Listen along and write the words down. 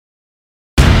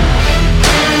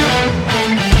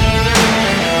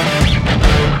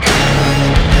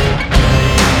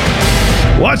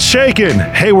What's shaking?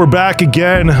 Hey, we're back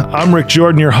again. I'm Rick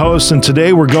Jordan, your host, and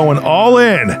today we're going all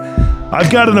in. I've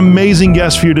got an amazing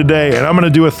guest for you today, and I'm going to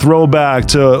do a throwback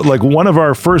to like one of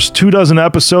our first 24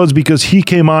 episodes because he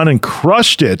came on and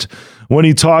crushed it when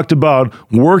he talked about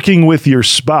working with your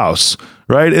spouse,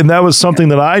 right? And that was something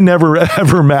that I never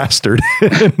ever mastered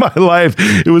in my life.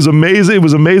 It was amazing. It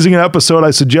was an amazing episode.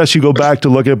 I suggest you go back to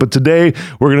look at it. But today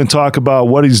we're going to talk about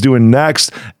what he's doing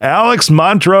next. Alex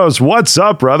Montrose, what's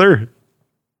up, brother?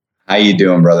 How you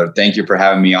doing, brother? Thank you for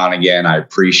having me on again. I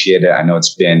appreciate it. I know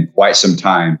it's been quite some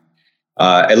time,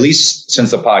 at least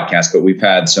since the podcast, but we've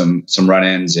had some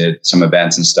run-ins at some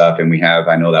events and stuff. And we have,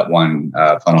 I know that one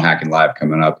Funnel Hacking Live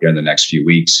coming up here in the next few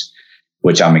weeks,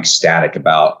 which I'm ecstatic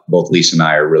about. Both Lisa and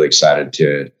I are really excited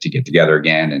to get together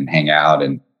again and hang out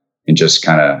and just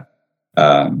kind of,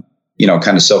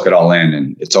 kind of soak it all in.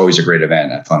 And it's always a great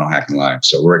event at Funnel Hacking Live.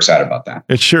 So we're excited about that.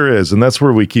 It sure is. And that's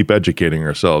where we keep educating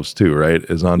ourselves too, right?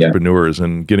 As entrepreneurs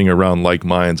and getting around like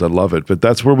minds. I love it. But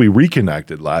that's where we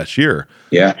reconnected last year.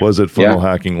 Yeah. Was it Funnel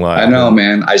Hacking Live? I know,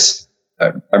 man. I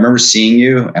remember seeing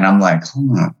you and I'm like,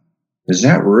 hold on, is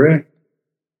that Rick?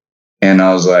 And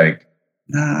I was like,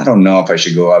 nah, I don't know if I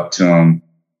should go up to him.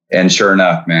 And sure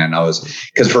enough, man,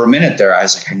 because for a minute there, I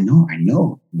was like, I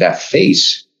know that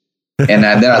face. And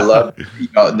then I love,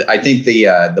 I think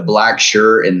the black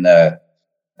shirt and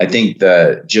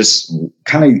just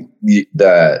kind of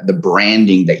the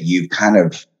branding that you've kind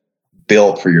of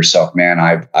built for yourself, man.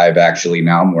 I've actually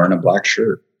now I'm wearing a black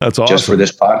shirt. That's awesome. Just for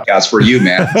this podcast for you,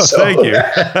 man. So. Thank you.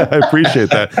 I appreciate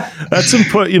that. That's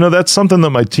important. That's something that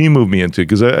my team moved me into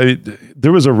because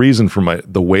there was a reason for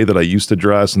the way that I used to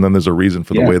dress. And then there's a reason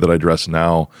for the way that I dress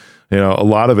now. A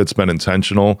lot of it's been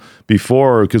intentional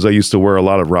before because I used to wear a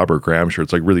lot of Robert Graham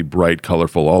shirts, like really bright,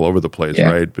 colorful, all over the place,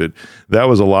 right? But that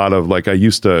was a lot of I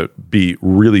used to be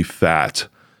really fat,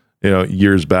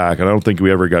 years back. And I don't think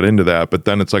we ever got into that. But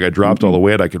then it's like I dropped all the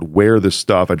weight. I could wear this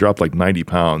stuff. I dropped like 90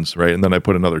 pounds, right? And then I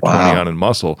put another 20 on in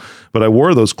muscle. But I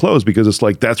wore those clothes because it's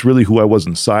like that's really who I was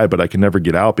inside, but I could never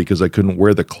get out because I couldn't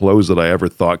wear the clothes that I ever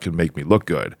thought could make me look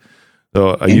good.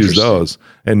 So I use those.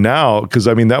 And now, because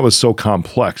that was so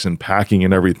complex and packing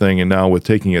and everything. And now with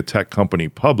taking a tech company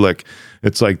public,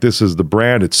 it's like, this is the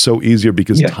brand. It's so easier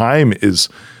because time is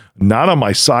not on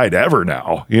my side ever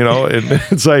now, and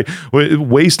it's like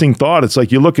wasting thought. It's like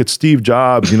you look at Steve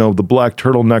Jobs, the black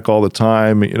turtleneck all the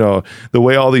time, the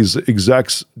way all these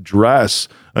execs dress.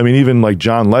 Even like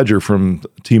John Ledger from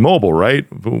T-Mobile, right?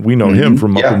 We know him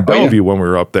from up in Bellevue when we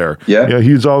were up there.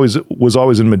 He was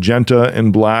always in magenta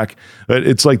and black. But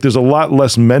it's like there's a lot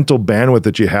less mental bandwidth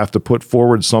that you have to put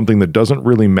forward something that doesn't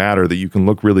really matter, that you can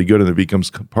look really good and it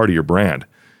becomes part of your brand.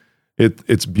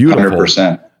 It's beautiful.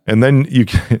 100%. And then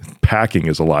packing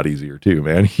is a lot easier too,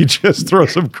 man. You just throw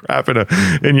some crap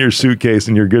in your suitcase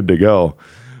and you're good to go.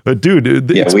 But dude,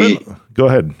 go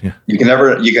ahead. Yeah. You can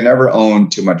never own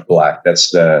too much black.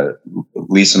 That's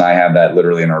Lisa and I have that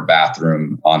literally in our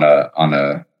bathroom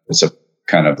it's a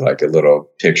kind of like a little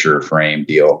picture frame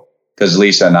deal. Because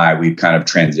Lisa and we've kind of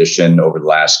transitioned over the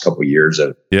last couple of years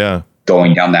of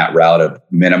going down that route of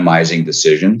minimizing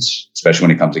decisions, especially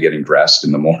when it comes to getting dressed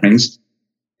in the mornings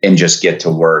and just get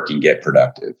to work and get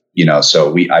productive.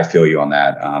 So I feel you on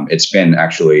that. It's been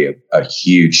actually a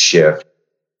huge shift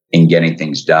in getting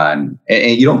things done.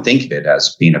 And you don't think of it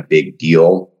as being a big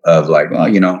deal of like, well,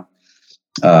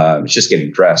 it's just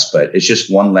getting dressed, but it's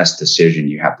just one less decision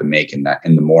you have to make in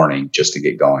the morning just to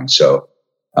get going. So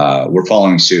we're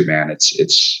following suit, man.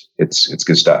 It's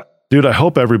good stuff. Dude, I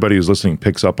hope everybody who's listening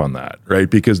picks up on that, right?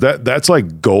 Because that's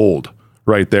like gold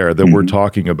right there that we're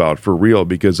talking about for real,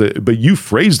 but you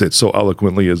phrased it so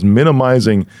eloquently as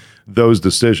minimizing those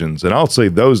decisions. And I'll say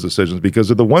those decisions because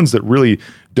they're the ones that really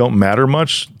don't matter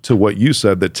much to what you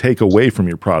said that take away from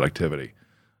your productivity.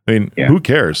 Who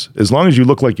cares? As long as you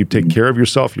look like you take care of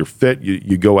yourself, you're fit,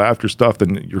 you go after stuff,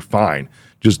 then you're fine.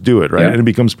 Just do it, right? And it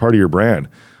becomes part of your brand.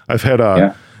 I've had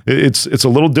it's a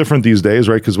little different these days,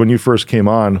 right? Because when you first came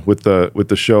on with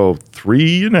the show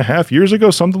 3.5 years ago,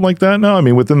 something like that now,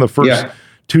 within the first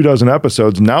 24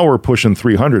 episodes, now we're pushing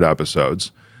 300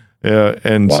 episodes.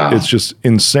 It's just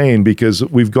insane because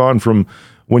we've gone from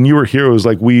when you were here, it was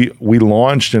like we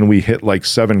launched and we hit like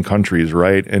 7 countries,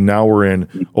 right? And now we're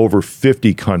in over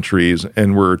 50 countries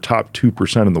and we're top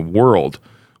 2% in the world,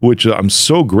 which I'm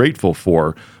so grateful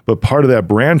for. But part of that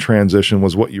brand transition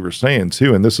was what you were saying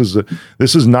too. And this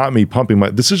is not me pumping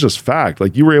this is just fact.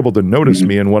 Like you were able to notice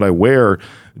me and what I wear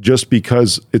just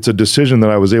because it's a decision that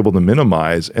I was able to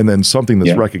minimize and then something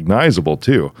that's recognizable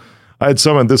too. I had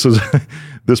someone, this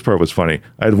This part was funny.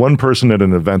 I had one person at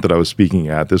an event that I was speaking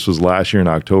at. This was last year in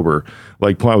October.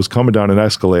 Like I was coming down an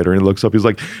escalator and he looks up. He's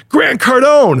like, Grant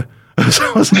Cardone. It's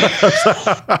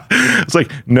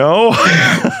like, no.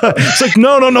 It's like,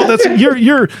 no. That's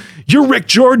you're Rick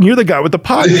Jordan. You're the guy with the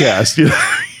podcast.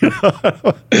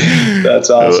 That's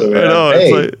awesome. Man.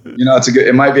 Hey, like, it's a good.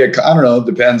 It might be I don't know. It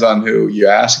depends on who you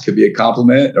ask. It could be a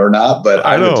compliment or not. But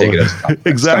I would take it as a compliment.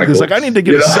 Exactly. It's like I need to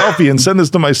get a selfie and send this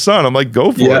to my son. I'm like,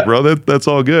 go for it, bro. That's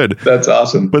all good. That's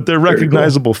awesome. But they're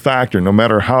recognizable factor, no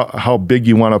matter how big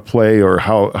you want to play or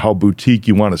how boutique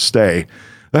you want to stay.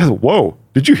 Whoa.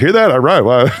 Did you hear that? All right.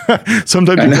 Wow.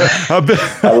 Sometimes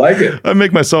I like it. I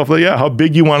make myself like, how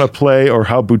big you want to play or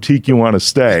how boutique you want to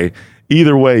stay.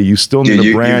 Either way, you still need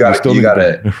a brand. You got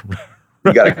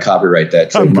to copyright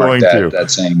that. Trademark that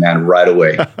saying, man, right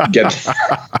away. Love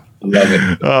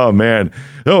it. Oh man.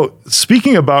 Oh,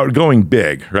 speaking about going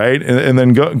big, right? And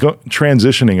then go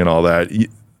transitioning and all that.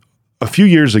 A few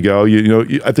years ago,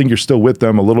 I think you're still with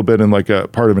them a little bit in like a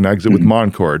part of an exit with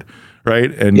Moncord,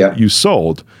 right? And you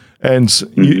sold. And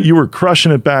you were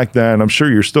crushing it back then. I'm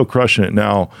sure you're still crushing it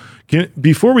now.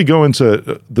 Before we go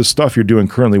into the stuff you're doing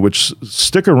currently, which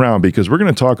stick around because we're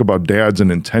going to talk about dads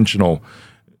and intentional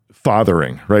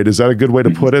fathering, right? Is that a good way to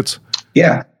put it?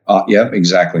 Yeah.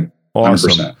 Exactly. 100%.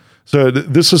 Awesome. So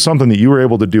this is something that you were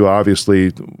able to do,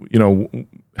 obviously,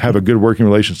 have a good working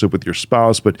relationship with your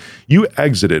spouse, but you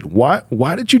exited. Why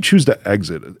did you choose to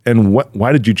exit? And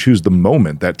why did you choose the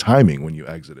moment, that timing when you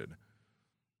exited?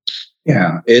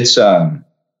 Yeah, it's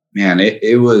man,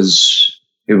 it was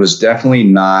definitely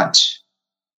not.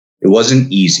 It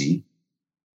wasn't easy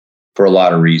for a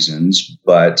lot of reasons,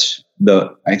 but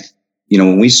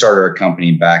when we started our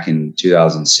company back in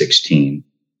 2016,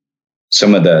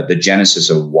 some of the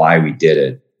genesis of why we did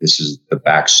it. This is the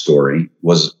backstory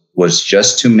was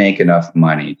just to make enough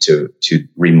money to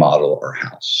remodel our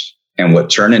house, and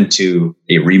what turned into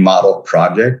a remodel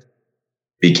project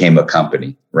became a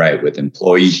company, right? With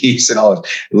employees and all.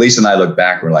 Lisa and I look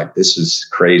back, we're like, this is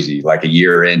crazy. Like a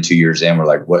year in, 2 years in, we're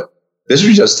like, what? This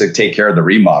was just to take care of the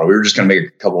remodel. We were just going to make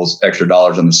a couple extra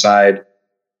dollars on the side.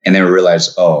 And then we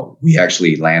realized, we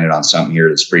actually landed on something here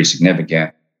that's pretty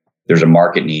significant. There's a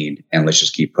market need and let's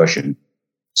just keep pushing.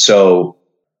 So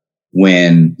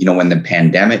when the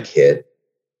pandemic hit,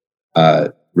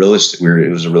 it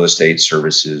was a real estate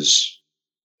services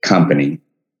company.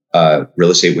 Real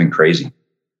estate went crazy.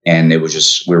 And it was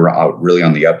just, we were out really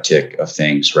on the uptick of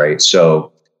things, right?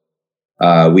 So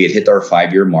we had hit our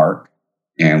 5-year mark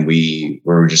and we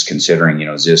were just considering,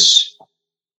 is this,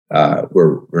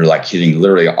 we're like hitting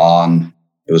literally on,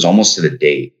 it was almost to the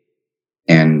date.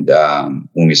 And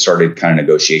when we started kind of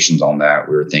negotiations on that,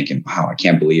 we were thinking, wow, I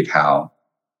can't believe how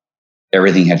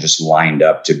everything had just lined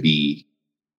up to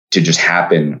just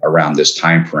happen around this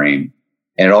time frame.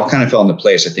 And it all kind of fell into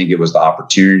place. I think it was the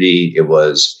opportunity. It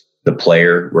was the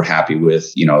player we're happy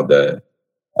with, the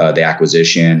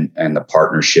acquisition and the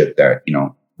partnership that,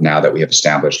 now that we have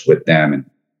established with them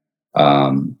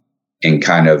and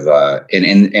kind of,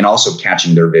 and also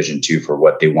catching their vision too for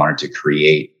what they wanted to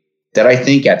create, that I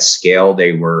think at scale,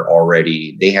 they were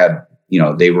already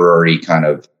kind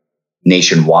of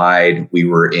nationwide. We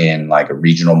were in like a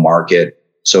regional market.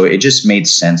 So it just made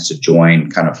sense to join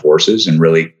kind of forces and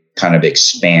really kind of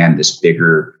expand this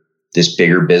bigger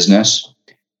business.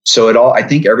 So I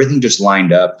think everything just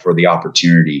lined up for the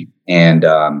opportunity. And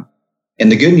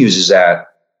the good news is that,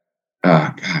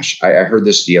 I heard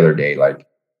this the other day, like,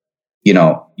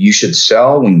 you should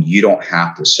sell when you don't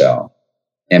have to sell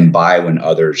and buy when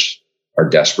others are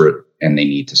desperate and they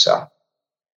need to sell.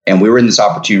 And we were in this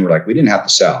opportunity where we didn't have to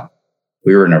sell.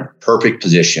 We were in a perfect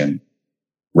position.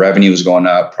 Revenue was going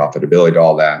up, profitability,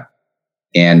 all that.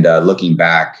 And looking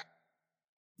back,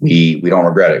 we don't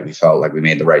regret it. We felt like we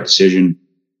made the right decision.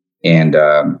 And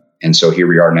so here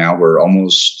we are now. We're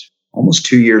almost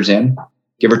 2 years in,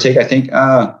 give or take, I think.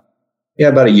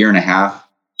 About a year and a half.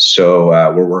 So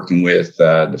we're working with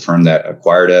the firm that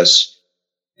acquired us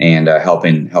and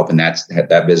helping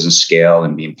that business scale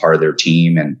and being part of their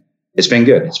team. And it's been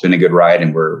good. It's been a good ride,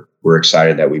 and we're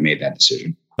excited that we made that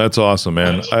decision. That's awesome,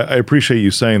 man. I appreciate you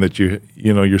saying that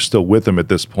you're still with them at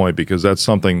this point, because that's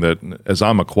something that, as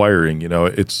I'm acquiring,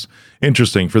 it's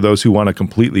interesting for those who want to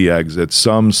completely exit.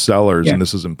 Some sellers, and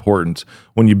this is important,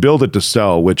 when you build it to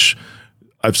sell, which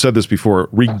I've said this before,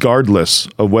 regardless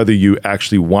of whether you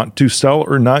actually want to sell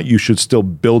or not, you should still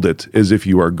build it as if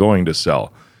you are going to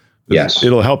sell. Yes.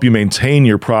 It'll help you maintain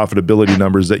your profitability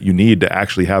numbers that you need to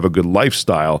actually have a good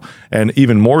lifestyle, and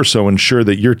even more so ensure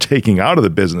that you're taking out of the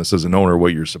business as an owner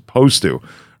what you're supposed to,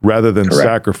 rather than Correct.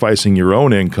 sacrificing your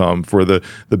own income for the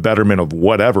betterment of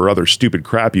whatever other stupid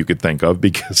crap you could think of.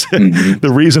 Because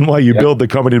the reason why you build the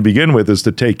company to begin with is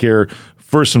to take care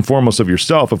first and foremost of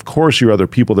yourself. Of course, your other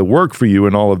people that work for you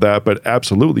and all of that, but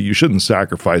absolutely, you shouldn't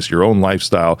sacrifice your own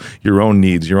lifestyle, your own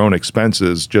needs, your own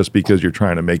expenses just because you're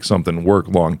trying to make something work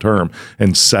long term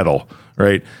and settle,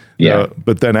 right? Yeah.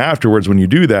 But then afterwards, when you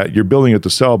do that, you're building it to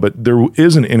sell, but there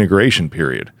is an integration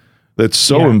period that's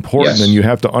so important. Yes. And you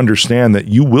have to understand that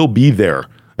you will be there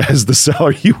as the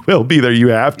seller. You will be there. You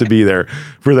have to be there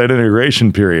for that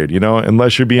integration period,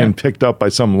 unless you're being picked up by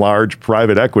some large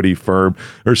private equity firm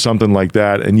or something like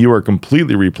that. And you are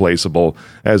completely replaceable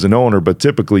as an owner. But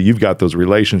typically you've got those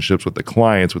relationships with the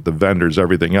clients, with the vendors,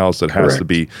 everything else that has to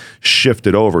be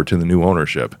shifted over to the new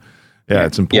ownership. Yeah,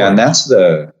 it's important. Yeah. And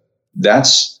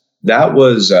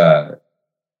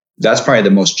that's probably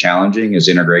the most challenging is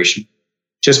integration.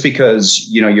 Just because,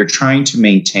 you're trying to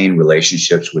maintain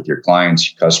relationships with your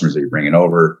clients, your customers that you're bringing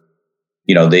over,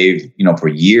 they've, for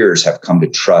years have come to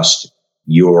trust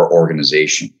your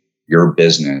organization, your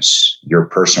business, your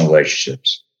personal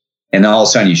relationships. And then all of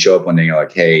a sudden you show up one day and you're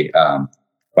like, hey,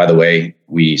 by the way,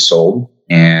 we sold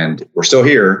and we're still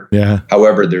here. Yeah.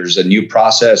 However, there's a new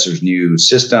process, there's new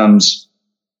systems,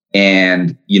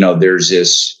 and, there's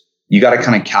this, you got to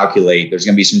kind of calculate, there's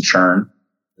going to be some churn.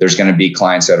 There's going to be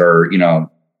clients that are,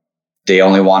 they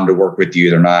only wanted to work with you.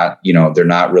 They're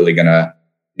not really going to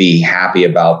be happy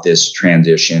about this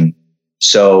transition.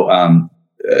 So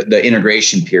the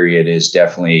integration period is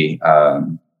definitely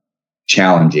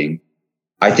challenging.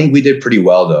 I think we did pretty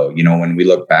well though. When we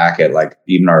look back at like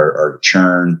even our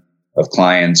churn of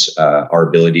clients, our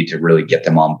ability to really get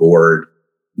them on board,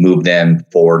 move them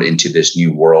forward into this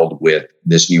new world with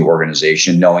this new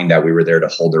organization, knowing that we were there to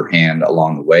hold their hand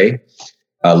along the way.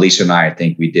 Lisa and I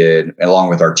think we did, along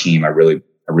with our team. I really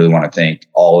want to thank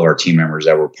all of our team members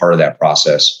that were part of that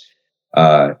process.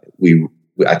 I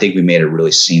think we made it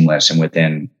really seamless, and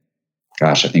within,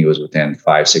 I think it was within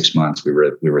 5-6 months we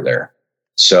were there.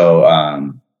 So,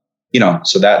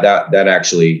 so that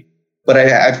actually. But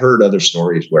I've heard other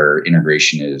stories where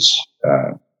integration is,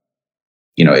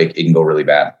 it can go really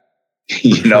bad,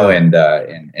 and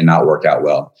not work out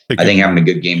well. I think having a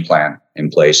good game plan in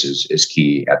place is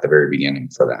key at the very beginning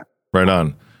for that. Right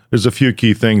on. There's a few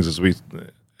key things as we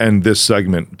end this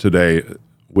segment today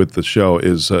with the show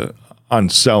is on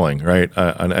selling, right?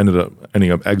 On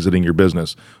ending up exiting your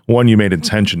business. One, you made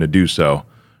intention to do so,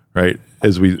 right?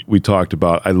 As we talked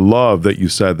about. I love that you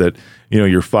said that,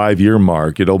 your 5-year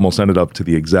mark, it almost ended up to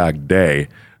the exact day,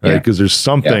 right? Because there's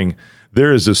something... Yeah.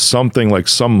 There is just something like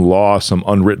some law, some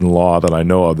unwritten law that I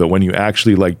know of that when you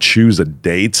actually like choose a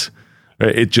date,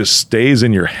 it just stays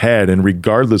in your head. And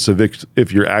regardless of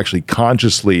if you're actually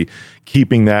consciously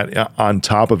keeping that on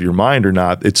top of your mind or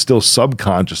not, it's still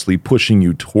subconsciously pushing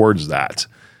you towards that.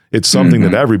 It's something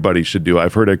that everybody should do.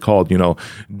 I've heard it called,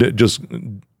 just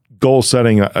goal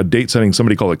setting, a date setting,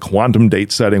 somebody called it quantum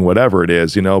date setting, whatever it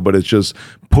is, but it's just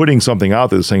putting something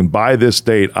out there saying, by this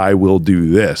date, I will do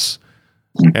this.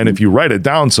 And if you write it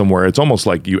down somewhere, it's almost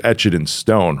like you etch it in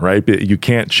stone, right? You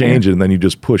can't change it, and then you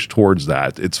just push towards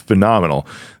that. It's phenomenal.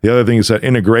 The other thing is that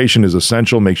integration is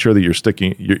essential. Make sure that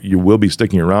you will be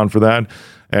sticking around for that.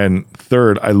 And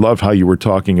third, I love how you were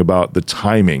talking about the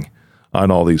timing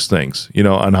on all these things,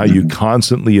 on how you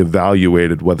constantly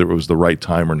evaluated whether it was the right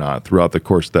time or not throughout the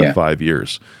course of that 5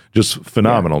 years. Just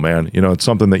phenomenal, man. It's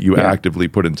something that you actively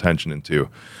put intention into.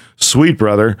 Sweet,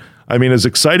 brother. I mean, as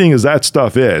exciting as that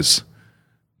stuff is,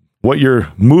 what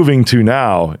you're moving to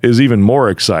now is even more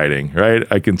exciting, right?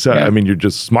 I can tell. I mean, you're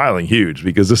just smiling huge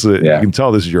because this is. You can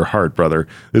tell this is your heart, brother.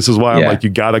 This is why I'm like, you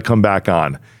got to come back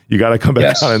on. You got to come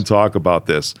back on and talk about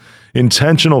this.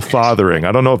 Intentional fathering.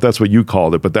 I don't know if that's what you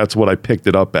called it, but that's what I picked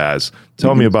it up as.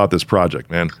 Tell me about this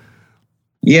project, man.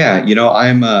 Yeah,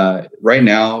 I'm right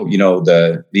now.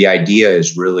 The idea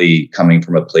is really coming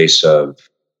from a place of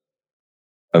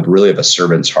a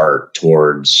servant's heart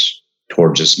towards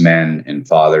just men and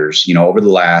fathers. Over the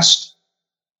last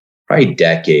probably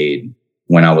decade,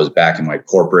 when I was back in my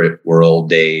corporate world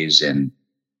days, and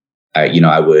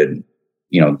I would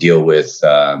deal with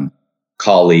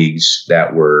colleagues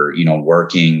that were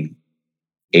working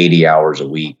 80 hours a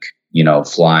week,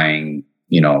 flying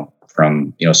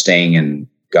from staying in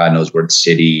God knows what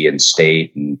city and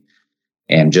state,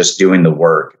 and just doing the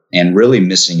work and really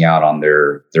missing out on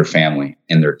their family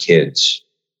and their kids.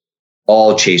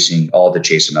 All to chase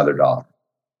another dollar,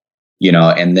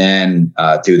 and then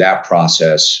through that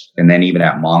process, and then even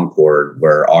at Moncord,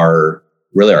 where our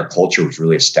culture was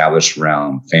really established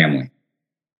around family.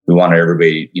 We wanted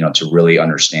everybody, to really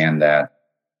understand that,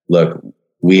 look,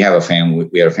 we have a family.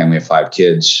 We had a family of 5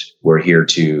 kids. We're here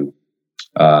to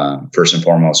first and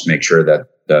foremost make sure that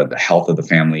the health of the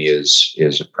family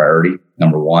is a priority,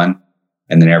 number one,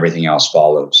 and then everything else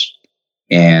follows.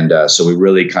 And so we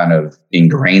really kind of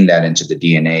ingrained that into the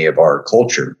DNA of our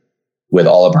culture with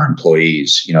all of our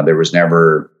employees. There was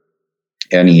never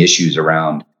any issues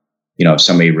around, if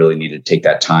somebody really needed to take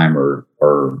that time or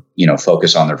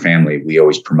focus on their family. We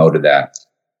always promoted that.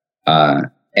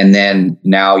 And then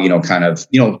now,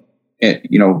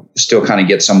 still kind of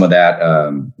get some of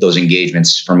that, those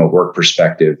engagements from a work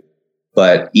perspective,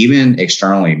 but even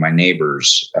externally, my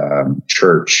neighbors,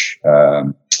 church,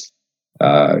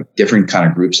 different kind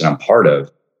of groups that I'm part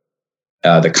of,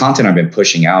 the content I've been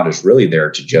pushing out is really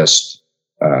there to just,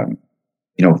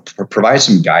 provide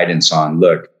some guidance on,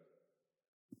 look,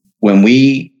 what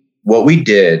we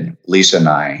did, Lisa and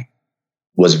I,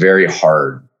 was very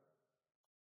hard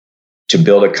to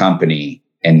build a company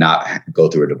and not go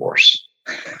through a divorce.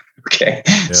 Okay.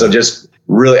 Yeah. So just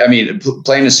really,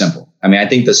 plain and simple. I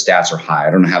think the stats are high.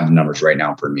 I don't have the numbers right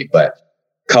now for me, but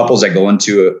couples that go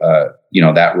into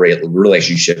that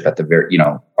relationship at the very,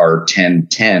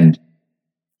 tend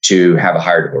to have a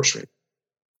higher divorce rate.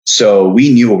 So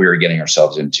we knew what we were getting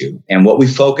ourselves into. And what we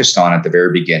focused on at the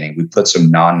very beginning, we put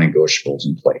some non-negotiables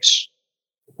in place.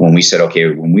 When we said, okay,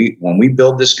 when we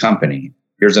build this company,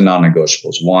 here's the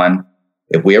non-negotiables. One,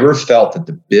 if we ever felt that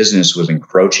the business was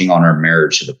encroaching on our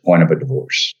marriage to the point of a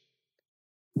divorce,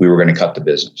 we were going to cut the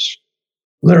business.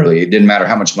 Literally, it didn't matter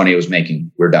how much money it was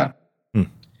making. We're done.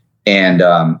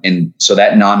 And so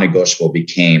that non-negotiable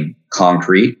became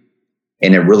concrete,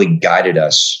 and it really guided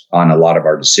us on a lot of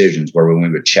our decisions, where when we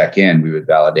would check in, we would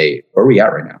validate, where are we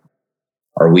at right now?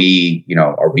 Are we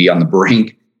on the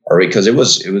brink? Because there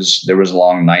was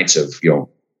long nights of,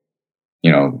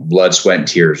 blood, sweat, and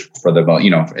tears for the,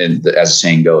 and as the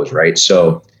saying goes, right?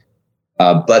 So,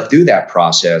 but through that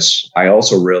process, I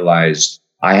also realized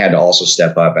I had to also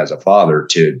step up as a father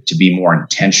to be more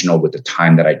intentional with the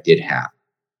time that I did have,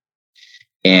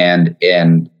 and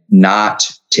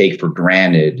not take for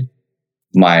granted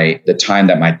the time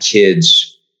that my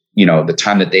kids, the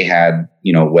time that they had,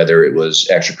 whether it was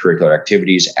extracurricular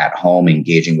activities at home,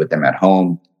 engaging with them at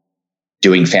home,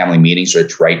 doing family meetings,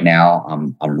 which right now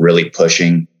I'm really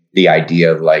pushing the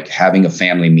idea of like having a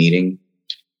family meeting.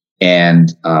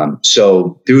 And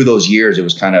so through those years, it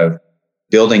was kind of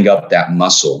building up that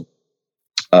muscle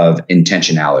of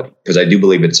intentionality, because I do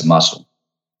believe it's a muscle.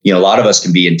 A lot of us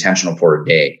can be intentional for a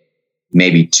day,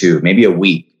 maybe 2, maybe a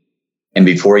week. And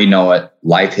before you know it,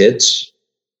 life hits,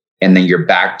 and then you're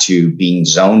back to being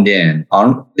zoned in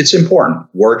on, it's important,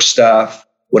 work stuff,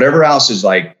 whatever else is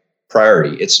like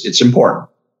priority. It's important,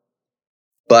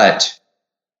 but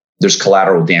there's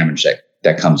collateral damage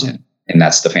that comes in, and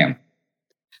that's the family.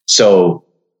 So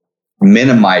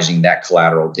minimizing that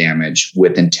collateral damage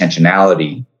with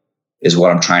intentionality is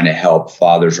what I'm trying to help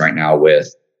fathers right now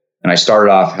with. And I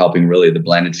started off helping really the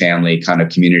blended family kind of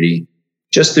community,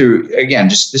 just through, again,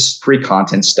 just this free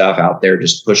content stuff out there,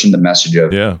 just pushing the message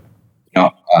of,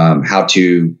 how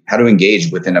to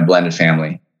engage within a blended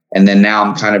family. And then now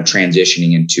I'm kind of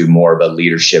transitioning into more of a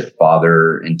leadership,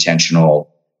 father,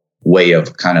 intentional way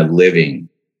of kind of living,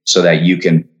 so that you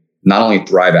can not only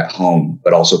thrive at home,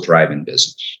 but also thrive in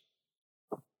business.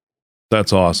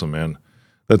 That's awesome, man.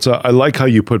 I like how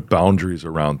you put boundaries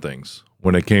around things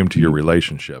when it came to your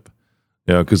relationship,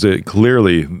 because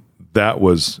clearly that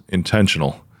was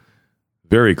intentional,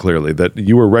 very clearly, that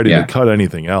you were ready to cut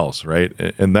anything else, right?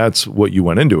 And that's what you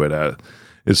went into it at,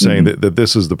 is saying that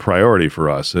this is the priority for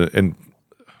us. And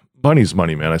money's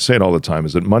money, man. I say it all the time,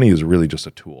 is that money is really just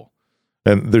a tool.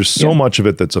 And there's so much of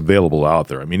it that's available out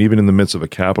there. Even in the midst of a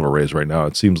capital raise right now,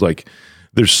 it seems like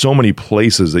there's so many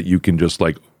places that you can just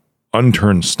like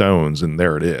unturn stones, and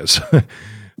there it is.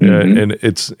 And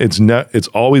it's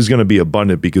always going to be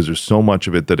abundant, because there's so much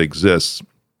of it that exists,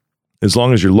 as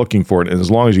long as you're looking for it, and as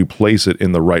long as you place it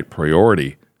in the right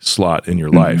priority slot in your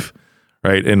life,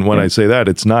 right? And when I say that,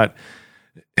 it's not,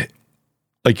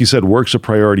 like you said, work's a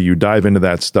priority, you dive into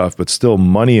that stuff, but still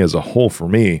money as a whole for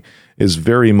me is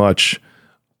very much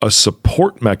a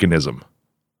support mechanism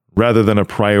rather than a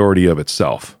priority of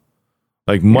itself.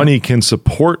 Like money can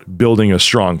support building a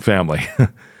strong family.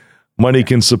 Money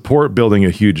can support building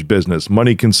a huge business.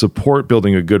 Money can support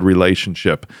building a good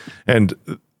relationship. And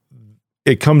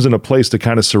it comes in a place to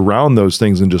kind of surround those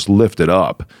things and just lift it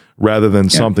up, rather than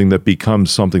something that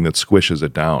becomes something that squishes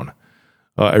it down.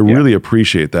 I really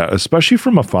appreciate that, especially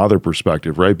from a father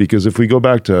perspective, right? Because if we go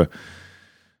back to,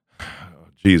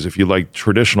 if you like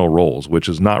traditional roles, which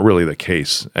is not really the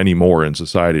case anymore in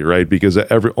society, right? Because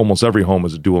almost every home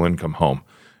is a dual income home.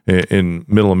 in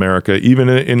middle America, even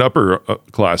in upper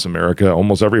class America,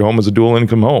 almost every home is a dual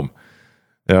income home.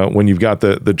 When you've got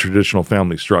the traditional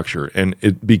family structure, and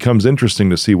it becomes interesting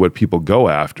to see what people go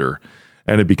after.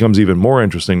 And it becomes even more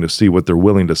interesting to see what they're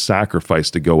willing to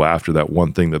sacrifice to go after that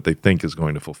one thing that they think is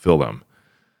going to fulfill them.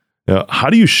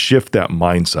 How do you shift that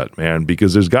mindset, man?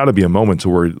 Because there's got to be a moment to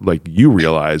where, like, you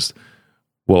realized,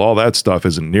 well, all that stuff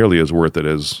isn't nearly as worth it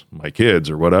as my kids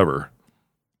or whatever.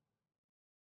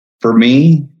 For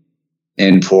me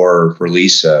and for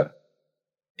Lisa,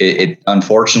 it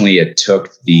unfortunately, it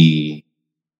took the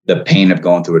pain of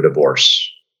going through a divorce.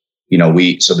 You know,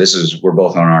 we're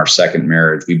both on our second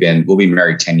marriage. We'll be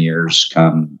married 10 years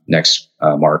come next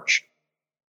March.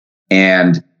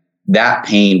 And that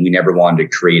pain we never wanted to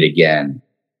create again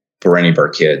for any of our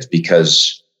kids,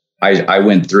 because I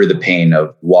went through the pain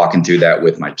of walking through that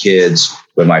with my kids,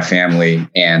 with my family.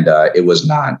 And it was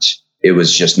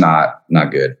just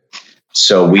not good.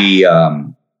 So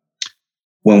when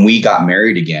we got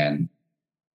married again,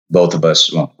 both of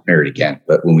us, well, married again,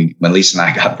 but when Lisa and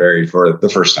I got married for the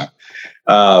first time,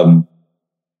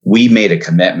 we made a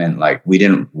commitment, like we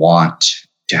didn't want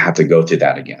to have to go through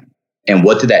that again. And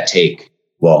what did that take?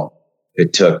 Well,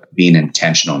 it took being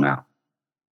intentional now.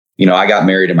 You know, I got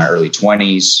married in my early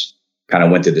 20s, kind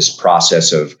of went through this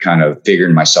process of kind of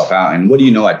figuring myself out. And what do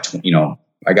you know,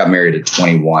 I got married at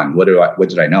 21. What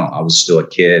did I know? I was still a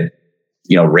kid,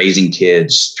 you know, raising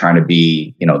kids, trying to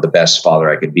be, you know, the best father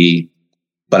I could be.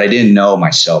 But I didn't know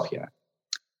myself yet.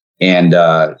 And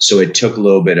so it took a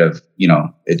little bit of, you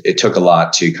know, it took a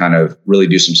lot to kind of really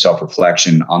do some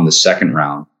self-reflection on the second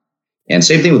round. And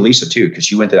same thing with Lisa too, because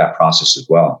she went through that process as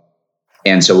well.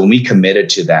 And so when we committed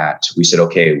to that, we said,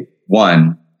 okay,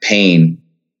 one, pain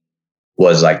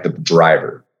was like the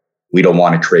driver. We don't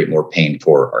want to create more pain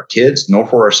for our kids nor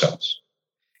for ourselves.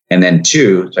 And then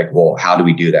two, it's like, well, how do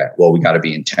we do that? Well, we got to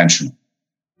be intentional.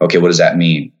 Okay, what does that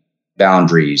mean?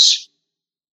 Boundaries,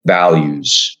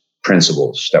 values,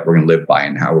 principles that we're going to live by,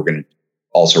 and how we're going to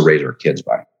also raise our kids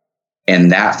by.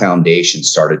 And that foundation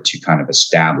started to kind of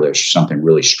establish something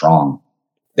really strong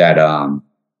that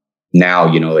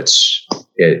now, you know,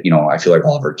 I feel like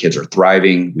all of our kids are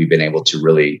thriving. We've been able to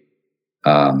really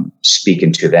speak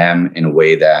into them in a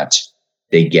way that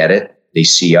they get it. They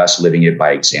see us living it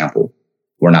by example.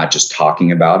 We're not just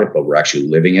talking about it, but we're actually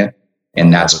living it.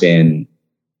 And that's been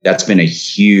a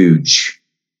huge,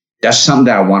 that's something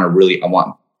that I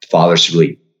want fathers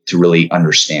to really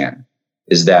understand,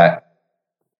 is that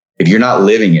if you're not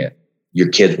living it, your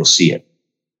kids will see it.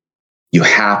 You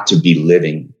have to be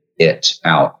living it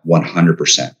out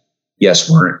 100%. Yes,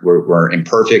 we're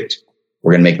imperfect.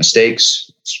 We're going to make mistakes.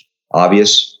 It's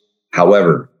obvious.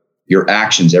 However, your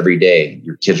actions every day,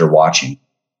 your kids are watching.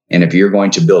 And if you're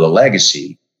going to build a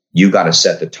legacy, you got to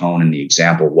set the tone and the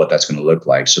example of what that's going to look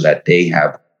like, so that they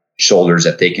have shoulders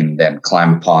that they can then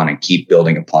climb upon and keep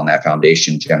building upon that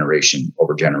foundation, generation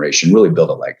over generation, really build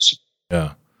a legacy.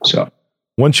 Yeah. So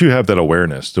once you have that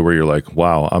awareness to where you're like,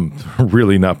 wow, I'm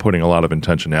really not putting a lot of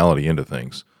intentionality into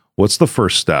things, what's the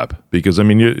first step? Because I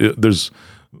mean, there's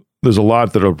a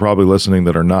lot that are probably listening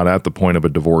that are not at the point of a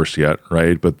divorce yet,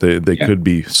 right? But they could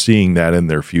be seeing that in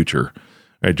their future,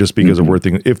 right? Just because of where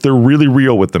things, if they're really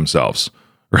real with themselves,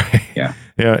 right? Yeah.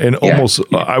 Yeah. And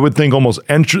I would think almost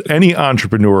any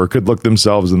entrepreneur could look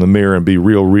themselves in the mirror and be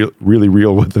really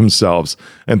real with themselves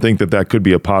and think that could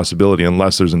be a possibility,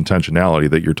 unless there's intentionality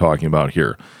that you're talking about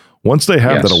here. Once they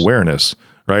have that awareness,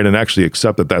 right, and actually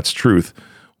accept that that's truth,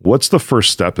 what's the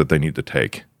first step that they need to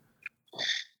take?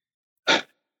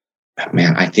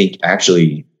 Man, I think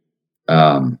actually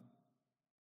they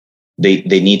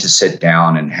need to sit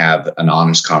down and have an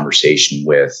honest conversation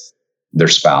with their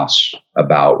spouse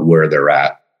about where they're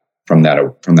at from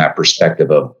that perspective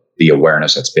of the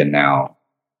awareness that's been now,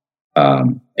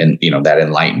 and you know, that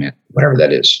enlightenment, whatever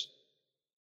that is.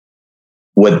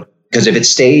 Because if it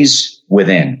stays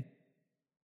within,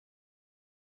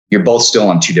 you're both still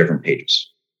on two different pages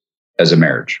as a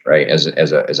marriage, right? As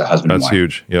a husband and wife. That's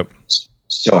huge. Yep.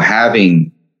 So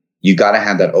you got to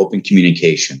have that open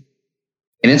communication.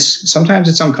 And sometimes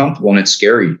it's uncomfortable and it's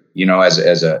scary, you know,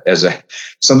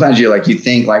 sometimes you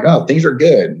think like, oh, things are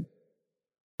good.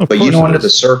 But you know, under the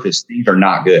surface, things are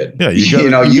not good. Yeah.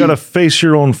 You got to face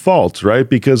your own faults, right?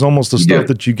 Because almost the stuff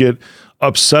that you get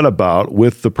upset about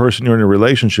with the person you're in a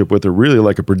relationship with are really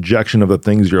like a projection of the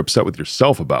things you're upset with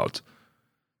yourself about.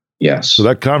 Yes. So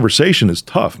that conversation is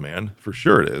tough, man. For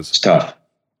sure it is.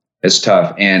 It's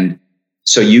tough. And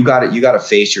so you got to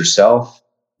face yourself.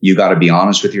 You got to be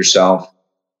honest with yourself.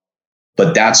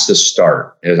 But that's the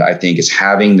start, I think, is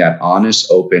having that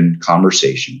honest, open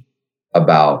conversation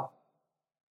about,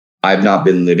 I've not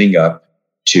been living up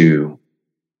to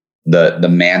the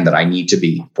man that I need to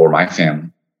be for my family,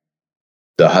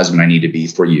 the husband I need to be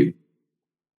for you.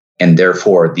 And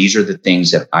therefore, these are the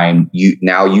things that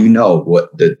now you know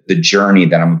what the journey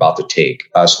that I'm about to take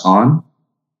us on,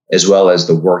 as well as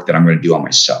the work that I'm going to do on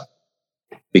myself.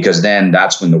 Because then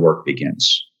that's when the work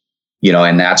begins.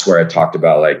 And that's where I talked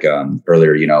about like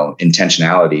earlier,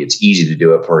 intentionality. It's easy to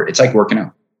do it it's like working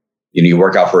out. You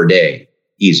work out for a day,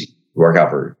 easy.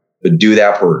 But do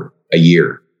that for a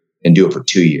year and do it for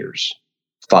 2 years,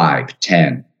 5,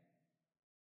 10.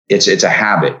 It's a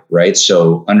habit, right?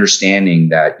 So understanding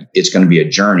that it's going to be a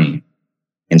journey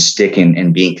and sticking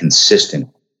and being consistent,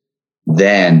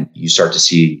 then you start to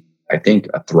see, I think,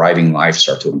 a thriving life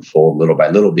start to unfold little by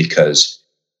little, because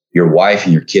your wife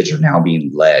and your kids are now being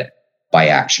led by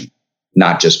action,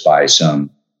 not just by some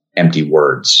empty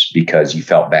words because you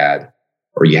felt bad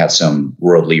or you had some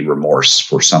worldly remorse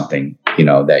for something,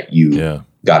 that you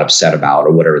got upset about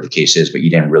or whatever the case is, but you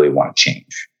didn't really want to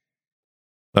change.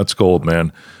 That's gold,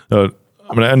 man. I'm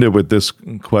going to end it with this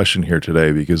question here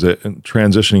today, because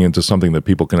transitioning into something that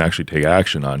people can actually take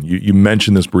action on. You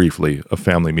mentioned this briefly, a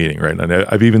family meeting, right? And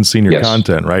I've even seen your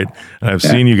content, right? And I've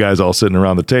seen you guys all sitting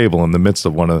around the table in the midst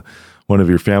of one of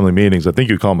your family meetings. I think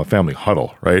you call them a family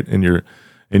huddle, right? In your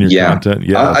content.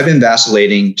 Yeah. I've been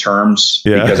vacillating terms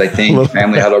because I think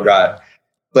family huddle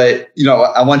but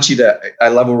I want you I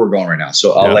love where we're going right now.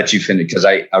 So I'll let you finish, because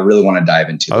I really want to dive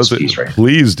into this piece right now.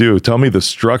 Please do. Tell me the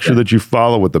structure that you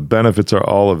follow, what the benefits are,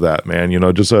 all of that, man.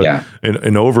 Just an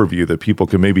overview that people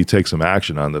can maybe take some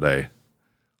action on today.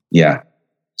 Yeah.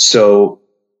 So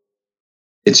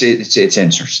it's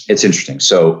interesting.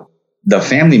 So the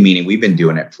family meeting, we've been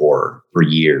doing it for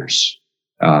years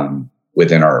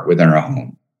within our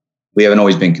home. We haven't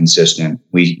always been consistent.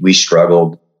 We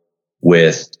struggled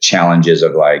with challenges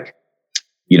of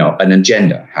an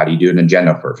agenda. How do you do an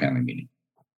agenda for a family meeting?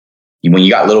 When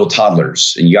you got little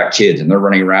toddlers and you got kids and they're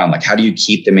running around, how do you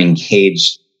keep them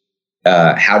engaged?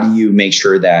 How do you make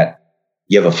sure that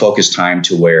you have a focused time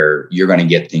to where you're going to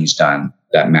get things done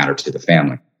that matter to the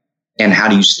family? And how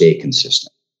do you stay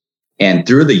consistent? And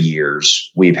through the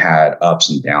years, we've had ups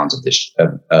and downs of this,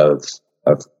 of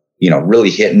really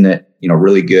hitting it,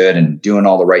 really good and doing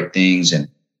all the right things and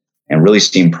really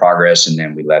seeing progress. And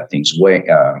then we let things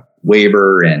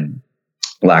waver and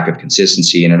lack of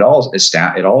consistency. And it all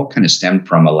kind of stemmed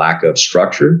from a lack of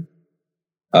structure,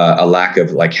 a lack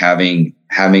of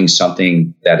having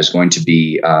something that is going to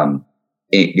be,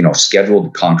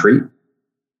 scheduled, concrete,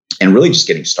 and really just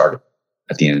getting started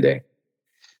at the end of the day.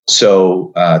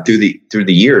 So through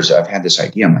the years, I've had this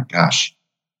idea. I'm like, gosh,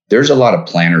 there's a lot of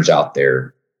planners out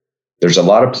there. There's a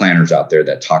lot of planners out there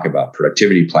that talk about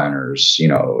productivity planners, you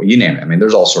name it. I mean,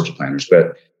 there's all sorts of planners,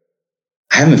 but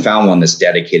I haven't found one that's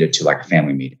dedicated to a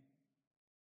family meeting.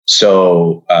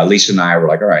 So Lisa and I were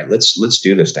like, all right, let's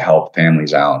do this to help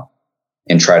families out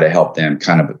and try to help them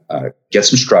kind of get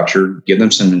some structure, give them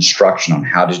some instruction on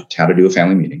how to do a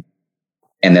family meeting,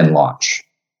 and then launch.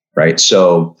 Right.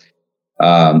 So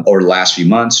over the last few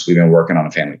months, we've been working on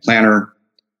a family planner.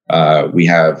 We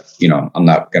have, I'm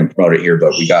not going to promote it here,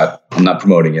 but I'm not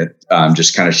promoting it. I'm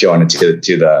just kind of showing it to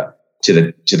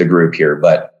the group here.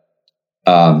 But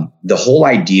the whole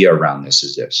idea around this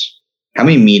is this: how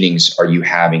many meetings are you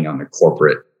having on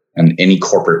any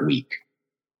corporate week?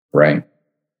 Right.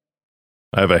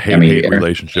 I have a hate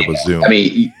relationship with Zoom.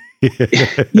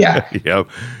 Yeah. Yep.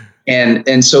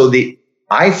 And so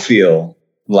I feel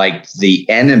like the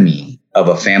enemy of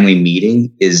a family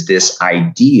meeting is this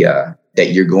idea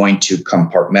that you're going to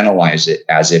compartmentalize it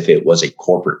as if it was a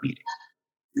corporate meeting.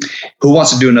 Who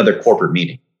wants to do another corporate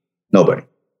meeting? Nobody,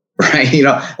 right?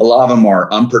 A lot of them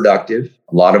are unproductive.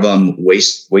 A lot of them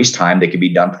waste time. They could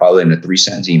be done probably in a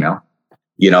 3-sentence email,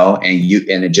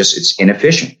 and it's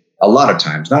inefficient. A lot of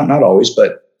times, not always,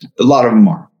 but a lot of them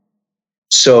are.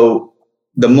 So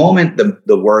the moment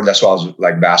the word, that's why I was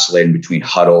vacillating between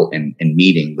huddle and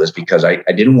meeting, was because I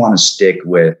didn't want to stick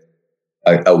with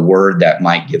a word that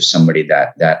might give somebody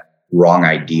that wrong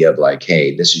idea of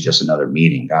hey, this is just another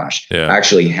meeting. Gosh, yeah. I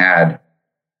actually had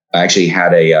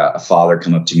a father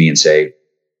come up to me and say,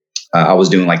 I was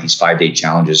doing these 5-day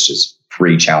challenges, just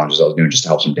free challenges I was doing just to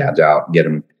help some dads out, get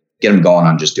them going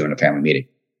on just doing a family meeting.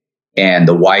 And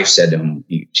the wife said to him,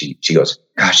 she goes,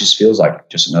 gosh, this feels like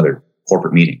just another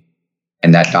corporate meeting.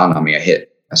 And that dawned on me.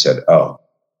 I said, oh,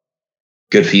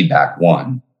 good feedback.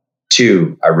 1,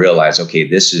 2, I realized, okay,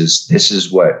 this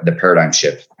is what the paradigm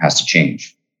shift has to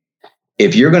change.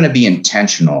 If you're going to be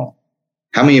intentional,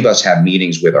 how many of us have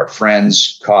meetings with our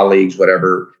friends, colleagues,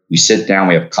 whatever? We sit down,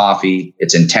 we have coffee,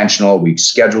 it's intentional, we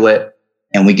schedule it,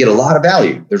 and we get a lot of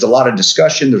value. There's a lot of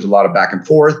discussion, there's a lot of back and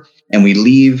forth, and we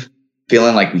leave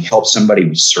feeling like we helped somebody,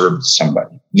 we served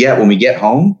somebody. Yet when we get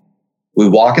home, we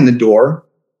walk in the door,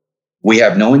 we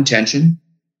have no intention.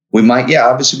 We might,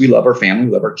 obviously we love our family,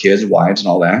 we love our kids and wives and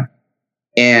all that.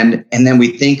 And then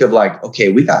we think of like,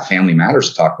 okay, we got family matters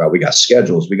to talk about. We got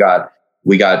schedules, we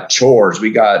got chores,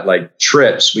 we got like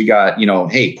trips, we got,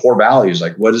 hey, core values.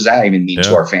 Like, what does that even mean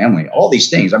to our family? All these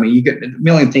things. I mean, you get a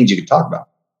million things you could talk about,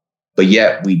 but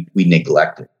yet we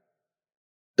neglect it.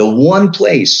 The one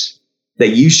place that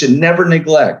you should never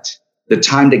neglect the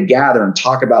time to gather and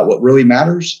talk about what really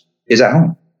matters is at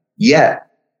home. Yet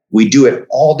we do it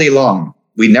all day long.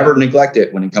 We never neglect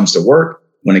it when it comes to work,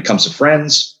 when it comes to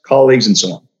friends, colleagues, and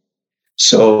so on.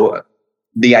 So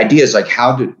the idea is like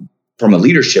from a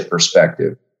leadership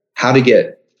perspective, how to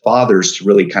get fathers to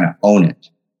really kind of own it,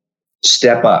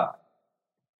 step up,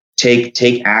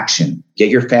 take action, get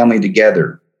your family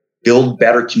together, build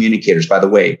better communicators. By the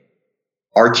way,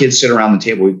 our kids sit around the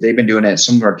table. They've been doing it.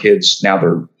 Some of our kids, now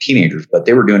they're teenagers, but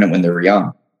they were doing it when they were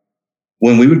young.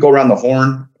 When we would go around the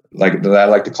horn, like I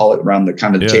like to call it, around the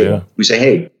kind of the table, we say,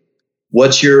 hey,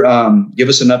 what's your, give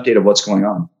us an update of what's going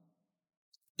on.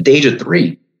 At the age of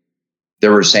 3, they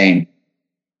were saying,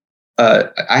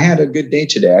 I had a good day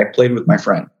today. I played with my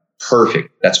friend.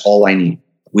 Perfect. That's all I need.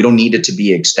 We don't need it to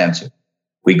be extensive.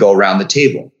 We go around the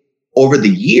table. Over the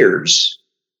years,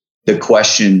 the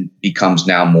question becomes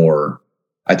now more,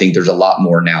 I think there's a lot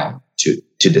more now to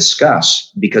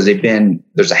discuss, because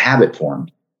there's a habit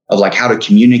formed of like how to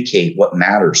communicate what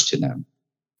matters to them,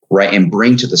 right? And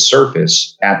bring to the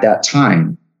surface at that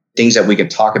time things that we can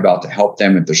talk about to help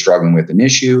them if they're struggling with an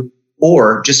issue,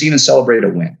 or just even celebrate a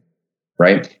win,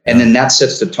 right? And then that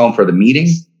sets the tone for the meeting.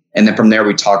 And then from there,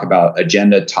 we talk about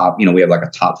agenda we have like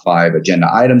a top 5 agenda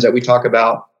items that we talk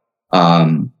about.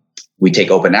 We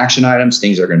take open action items,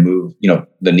 things that are going to move,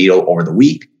 the needle over the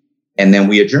week. And then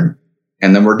we adjourn,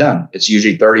 and then we're done. It's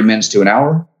usually 30 minutes to an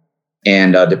hour.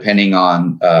 And depending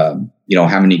on,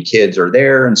 how many kids are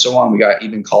there and so on, we got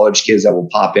even college kids that will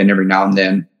pop in every now and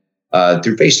then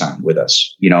through FaceTime with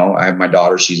us. I have my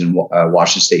daughter, she's in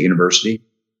Washington State University.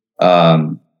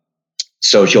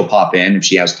 So she'll pop in if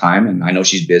she has time, and I know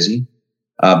she's busy.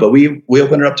 But we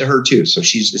open it up to her too. So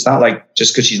it's not like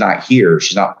just because she's not here,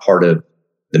 she's not part of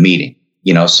the meeting,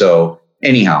 So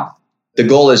anyhow, the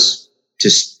goal is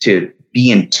to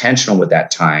be intentional with that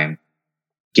time,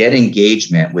 get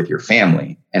engagement with your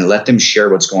family, and let them share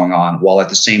what's going on, while at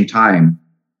the same time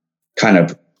kind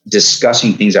of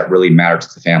discussing things that really matter to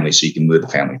the family, so you can move the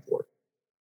family forward.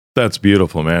 That's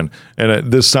beautiful, man.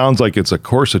 And this sounds like it's a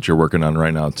course that you're working on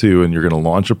right now too, and you're going to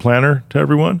launch a planner to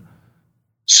everyone.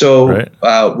 So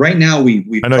right now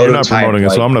we I know you're not promoting it,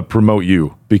 so I'm going to promote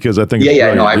you, because I think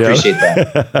I appreciate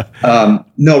that.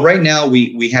 No, right now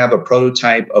we have a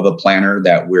prototype of a planner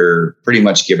that we're pretty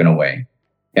much giving away,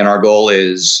 and our goal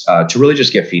is to really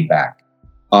just get feedback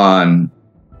on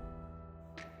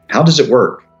how does it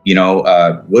work.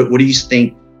 What do you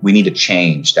think we need to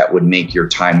change that would make your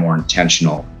time more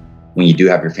intentional when you do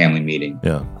have your family meeting?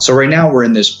 Yeah. So right now we're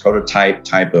in this prototype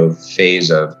type of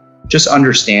phase of just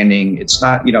understanding. It's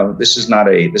not, this is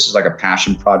like a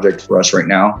passion project for us right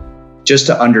now, just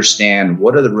to understand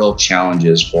what are the real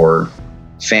challenges for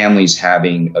families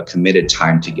having a committed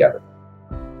time together,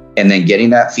 and then getting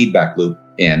that feedback loop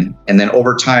in. And then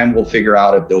over time, we'll figure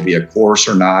out if there'll be a course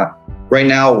or not. Right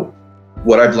now,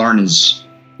 what I've learned is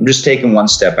I'm just taking one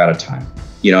step at a time.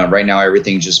 Right now,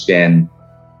 everything's just been,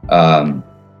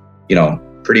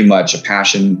 pretty much a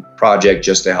passion project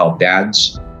just to help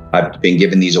dads. I've been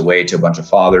giving these away to a bunch of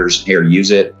fathers. Here, use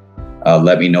it.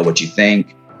 Let me know what you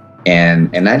think. And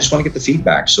I just want to get the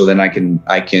feedback, so then I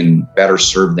can better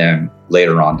serve them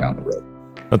later on down the road.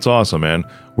 That's awesome, man.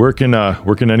 Where can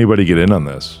anybody get in on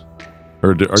this?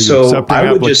 Or are you accepting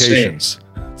applications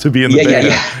to be in the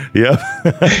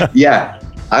beta? Yeah.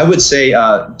 I would say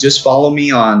just follow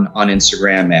me on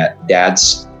Instagram at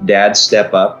Dad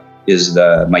Step Up is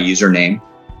my username.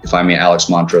 You find me at Alex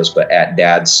Montrose, but at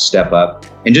Dad Step Up,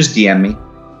 and just DM me.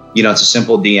 It's a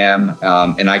simple DM,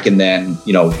 and I can then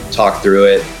talk through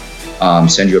it,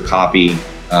 send you a copy,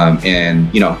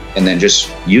 and then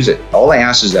just use it. All I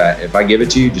ask is that if I give it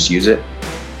to you, just use it.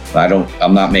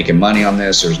 I'm not making money on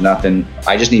this. There's nothing.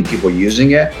 I just need people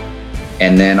using it,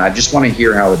 and then I just want to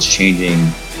hear how it's changing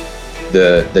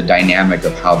the dynamic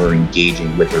of how they're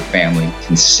engaging with their family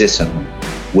consistently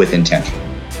with intention.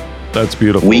 That's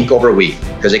beautiful. Week over week,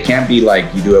 because it can't be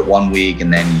like you do it 1 week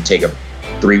and then you take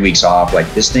 3 weeks off. Like,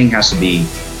 this thing has to be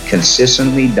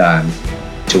consistently done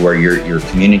to where you're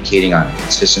communicating on a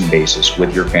consistent basis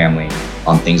with your family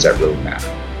on things that really matter.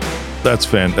 That's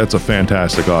a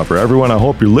fantastic offer. Everyone, I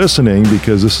hope you're listening,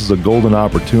 because this is a golden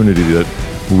opportunity that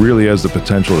really has the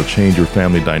potential to change your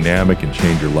family dynamic and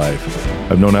change your life.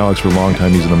 I've known Alex for a long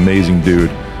time. He's an amazing dude.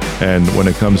 And when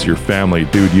it comes to your family,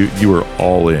 dude, you are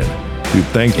all in. Dude,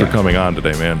 thanks for coming on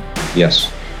today, man.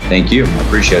 Yes. Thank you. I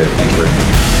appreciate it. Thanks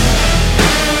for